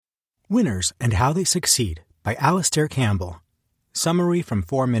Winners and How They Succeed by Alastair Campbell. Summary from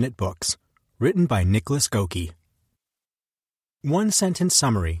 4-Minute Books. Written by Nicholas Goki. One-sentence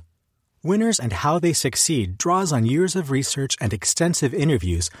summary. Winners and How They Succeed draws on years of research and extensive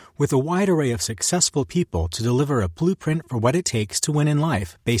interviews with a wide array of successful people to deliver a blueprint for what it takes to win in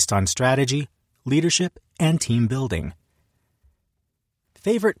life based on strategy, leadership, and team building.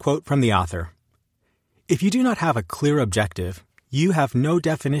 Favorite quote from the author. If you do not have a clear objective, you have no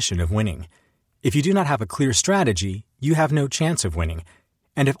definition of winning. If you do not have a clear strategy, you have no chance of winning.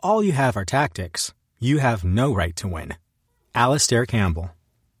 And if all you have are tactics, you have no right to win. Alastair Campbell.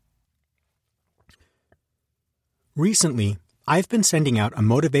 Recently, I've been sending out a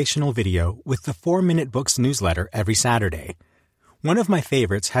motivational video with the 4-Minute Books newsletter every Saturday. One of my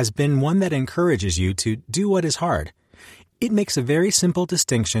favorites has been one that encourages you to do what is hard. It makes a very simple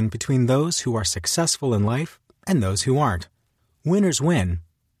distinction between those who are successful in life and those who aren't. Winners win,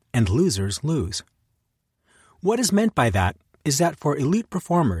 and losers lose. What is meant by that is that for elite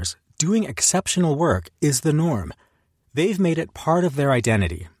performers, doing exceptional work is the norm. They've made it part of their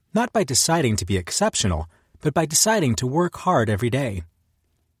identity, not by deciding to be exceptional, but by deciding to work hard every day.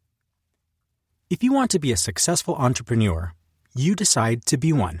 If you want to be a successful entrepreneur, you decide to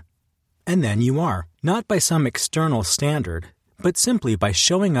be one. And then you are, not by some external standard, but simply by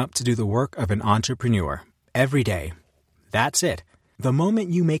showing up to do the work of an entrepreneur every day. That's it. The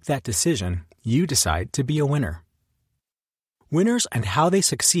moment you make that decision, you decide to be a winner. Winners and How They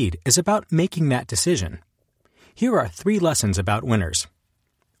Succeed is about making that decision. Here are 3 lessons about winners.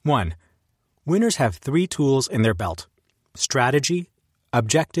 1. Winners have 3 tools in their belt: strategy,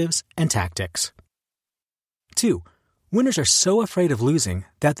 objectives, and tactics. 2. Winners are so afraid of losing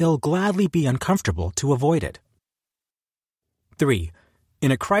that they'll gladly be uncomfortable to avoid it. 3.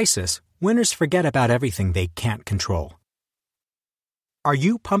 In a crisis, winners forget about everything they can't control. Are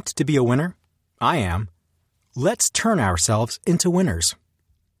you pumped to be a winner? I am. Let's turn ourselves into winners.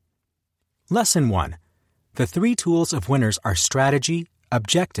 Lesson 1. The 3 tools of winners are strategy,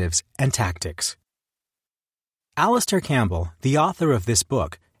 objectives, and tactics. Alastair Campbell, the author of this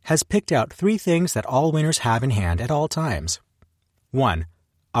book, has picked out 3 things that all winners have in hand at all times. 1.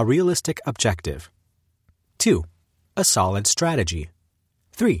 A realistic objective. 2. A solid strategy.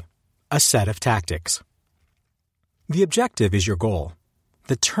 3. A set of tactics. The objective is your goal.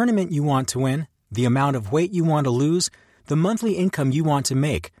 The tournament you want to win, the amount of weight you want to lose, the monthly income you want to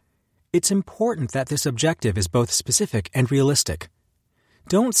make. It's important that this objective is both specific and realistic.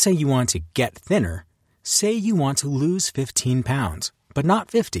 Don't say you want to get thinner. Say you want to lose 15 pounds, but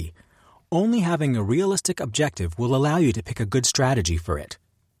not 50. Only having a realistic objective will allow you to pick a good strategy for it.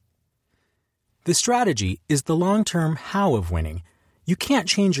 The strategy is the long-term how of winning. You can't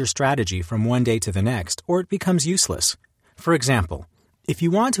change your strategy from one day to the next, or it becomes useless. For example, if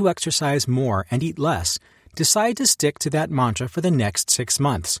you want to exercise more and eat less, decide to stick to that mantra for the next 6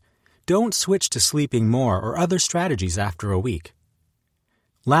 months. Don't switch to sleeping more or other strategies after a week.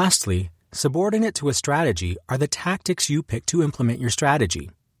 Lastly, subordinate to a strategy are the tactics you pick to implement your strategy.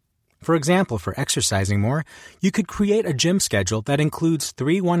 For example, for exercising more, you could create a gym schedule that includes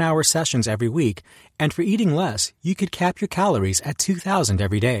 3 one-hour sessions every week, and for eating less, you could cap your calories at 2,000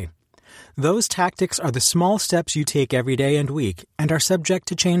 every day. Those tactics are the small steps you take every day and week and are subject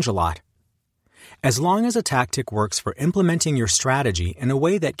to change a lot. As long as a tactic works for implementing your strategy in a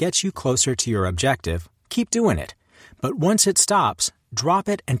way that gets you closer to your objective, keep doing it. But once it stops, drop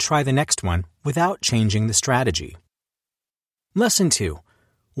it and try the next one without changing the strategy. Lesson 2.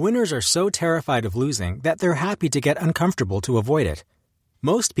 Winners are so terrified of losing that they're happy to get uncomfortable to avoid it.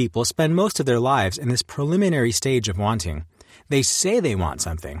 Most people spend most of their lives in this preliminary stage of wanting. They say they want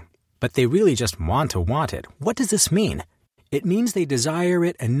something, but they really just want it. What does this mean? It means they desire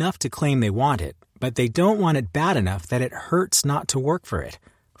it enough to claim they want it, but they don't want it bad enough that it hurts not to work for it.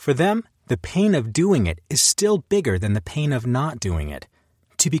 For them, the pain of doing it is still bigger than the pain of not doing it.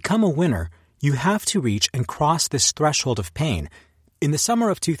 To become a winner, you have to reach and cross this threshold of pain. In the summer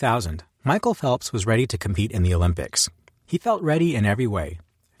of 2000, Michael Phelps was ready to compete in the Olympics. He felt ready in every way,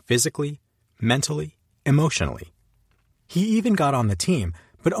 physically, mentally, emotionally. He even got on the team,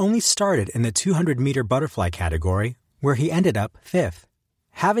 but only started in the 200-meter butterfly category, where he ended up 5th.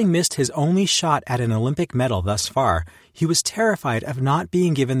 Having missed his only shot at an Olympic medal thus far, he was terrified of not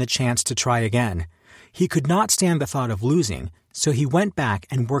being given the chance to try again. He could not stand the thought of losing, so he went back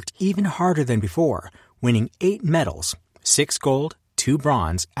and worked even harder than before, winning 8 medals, 6 gold, 2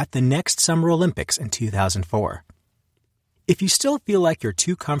 bronze, at the next Summer Olympics in 2004. If you still feel like you're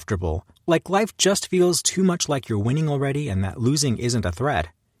too comfortable, like life just feels too much like you're winning already and that losing isn't a threat,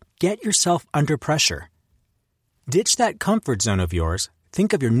 get yourself under pressure. Ditch that comfort zone of yours,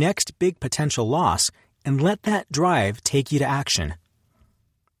 Think of your next big potential loss and let that drive take you to action.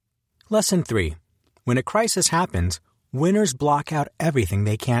 Lesson 3. When a crisis happens, winners block out everything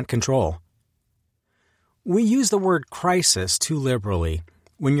they can't control. We use the word crisis too liberally.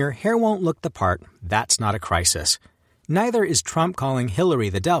 When your hair won't look the part, that's not a crisis. Neither is Trump calling Hillary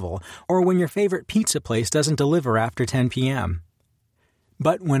the devil, or when your favorite pizza place doesn't deliver after 10 p.m.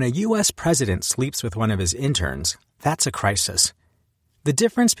 But when a U.S. president sleeps with one of his interns, that's a crisis. The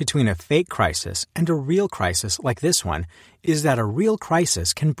difference between a fake crisis and a real crisis like this one is that a real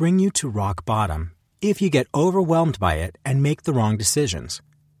crisis can bring you to rock bottom if you get overwhelmed by it and make the wrong decisions.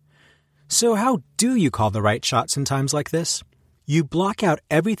 So how do you call the right shots in times like this? You block out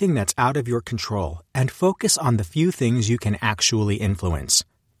everything that's out of your control and focus on the few things you can actually influence.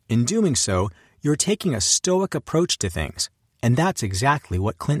 In doing so, you're taking a stoic approach to things, and that's exactly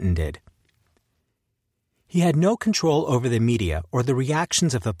what Clinton did. He had no control over the media or the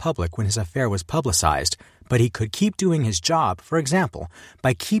reactions of the public when his affair was publicized, but he could keep doing his job, for example,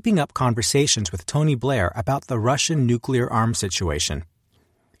 by keeping up conversations with Tony Blair about the Russian nuclear arms situation.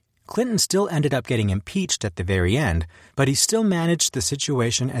 Clinton still ended up getting impeached at the very end, but he still managed the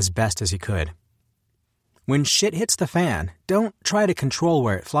situation as best as he could. When shit hits the fan, don't try to control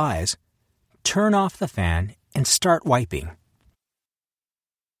where it flies. Turn off the fan and start wiping.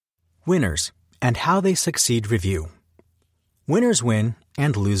 Winners and how they succeed review. Winners win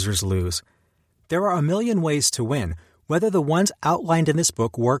and losers lose. There are a million ways to win. Whether the ones outlined in this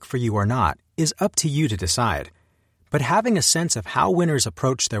book work for you or not is up to you to decide. But having a sense of how winners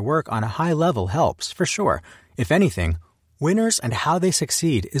approach their work on a high level helps, for sure. If anything, winners and how they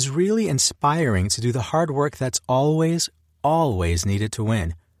succeed is really inspiring to do the hard work that's always, always needed to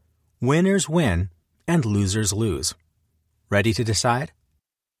win. Winners win and losers lose. Ready to decide?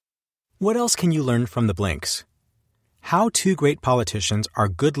 What else can you learn from the blinks? How two great politicians are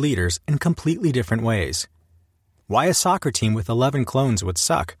good leaders in completely different ways. Why a soccer team with 11 clones would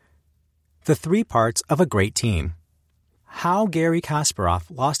suck. The 3 parts of a great team. How Garry Kasparov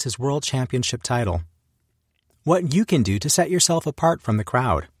lost his world championship title. What you can do to set yourself apart from the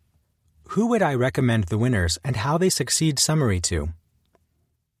crowd. Who would I recommend the winners and how they succeed summary to?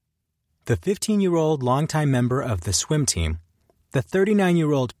 The 15-year-old longtime member of the swim team. The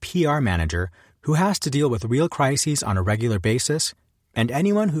 39-year-old PR manager who has to deal with real crises on a regular basis, and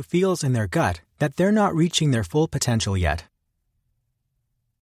anyone who feels in their gut that they're not reaching their full potential yet.